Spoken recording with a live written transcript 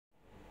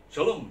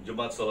Shalom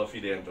Jemaat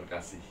SOLAFIDE yang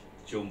terkasih.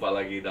 Jumpa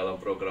lagi dalam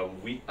program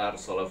We Are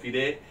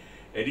SOLAFIDE,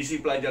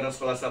 edisi pelajaran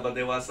sekolah sahabat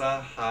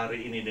dewasa.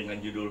 Hari ini dengan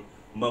judul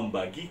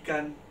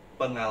Membagikan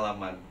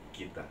Pengalaman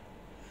Kita.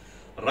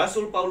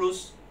 Rasul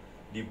Paulus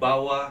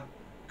dibawa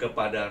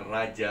kepada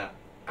Raja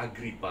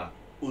Agripa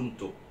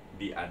untuk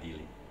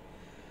diadili.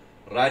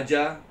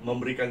 Raja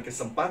memberikan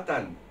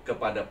kesempatan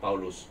kepada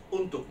Paulus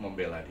untuk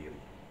membela diri.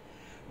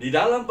 Di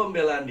dalam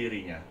pembelaan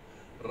dirinya,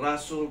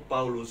 Rasul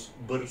Paulus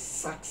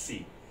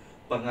bersaksi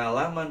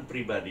pengalaman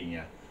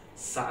pribadinya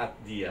saat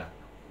dia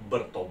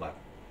bertobat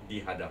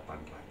di hadapan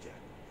raja.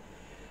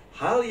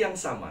 Hal yang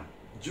sama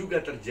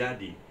juga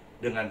terjadi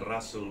dengan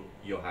Rasul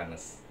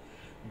Yohanes.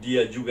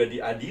 Dia juga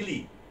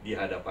diadili di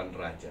hadapan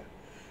raja,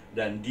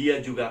 dan dia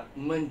juga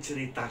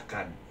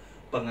menceritakan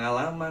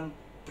pengalaman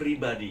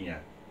pribadinya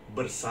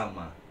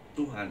bersama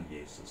Tuhan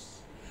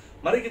Yesus.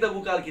 Mari kita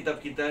buka Alkitab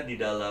kita di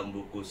dalam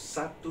buku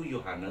 1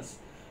 Yohanes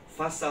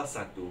pasal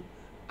 1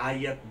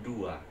 ayat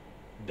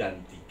 2 dan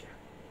 3.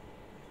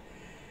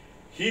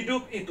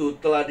 Hidup itu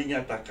telah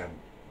dinyatakan,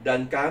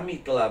 dan kami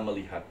telah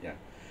melihatnya.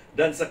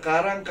 Dan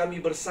sekarang kami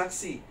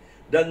bersaksi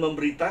dan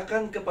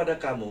memberitakan kepada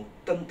kamu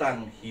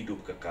tentang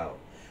hidup kekal,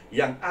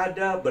 yang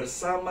ada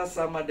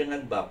bersama-sama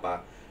dengan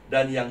Bapa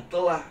dan yang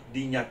telah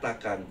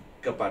dinyatakan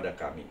kepada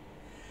kami.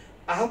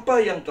 Apa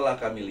yang telah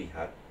kami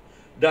lihat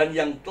dan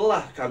yang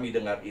telah kami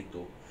dengar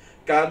itu,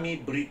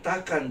 kami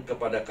beritakan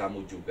kepada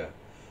kamu juga,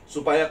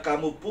 supaya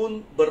kamu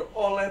pun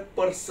beroleh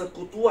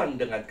persekutuan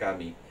dengan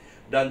kami.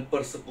 Dan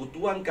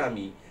persekutuan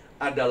kami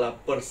adalah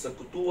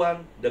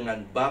persekutuan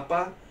dengan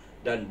Bapa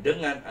dan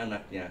dengan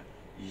anaknya,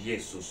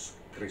 Yesus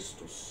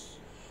Kristus.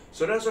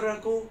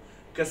 Saudara-saudaraku,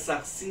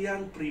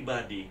 kesaksian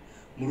pribadi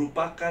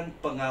merupakan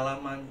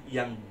pengalaman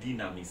yang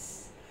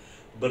dinamis.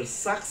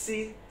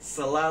 Bersaksi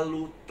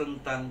selalu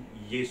tentang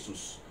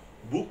Yesus,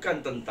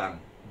 bukan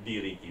tentang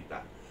diri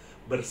kita.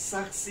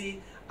 Bersaksi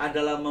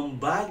adalah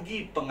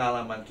membagi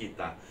pengalaman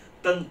kita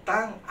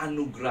tentang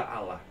anugerah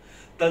Allah,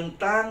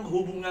 tentang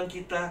hubungan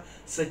kita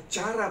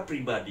secara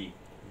pribadi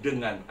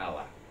dengan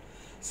Allah.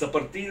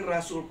 Seperti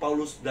Rasul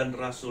Paulus dan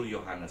Rasul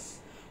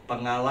Yohanes,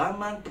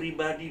 pengalaman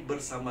pribadi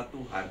bersama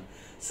Tuhan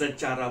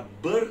secara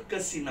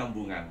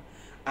berkesinambungan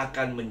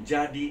akan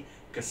menjadi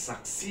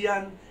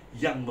kesaksian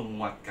yang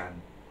menguatkan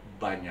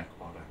banyak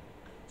orang.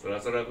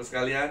 Saudara-saudaraku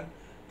sekalian,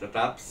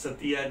 tetap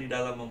setia di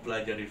dalam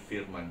mempelajari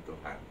firman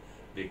Tuhan,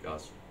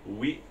 because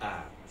we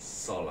are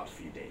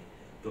SOLAFIDE.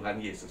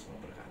 Tuhan Yesus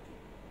memberkati.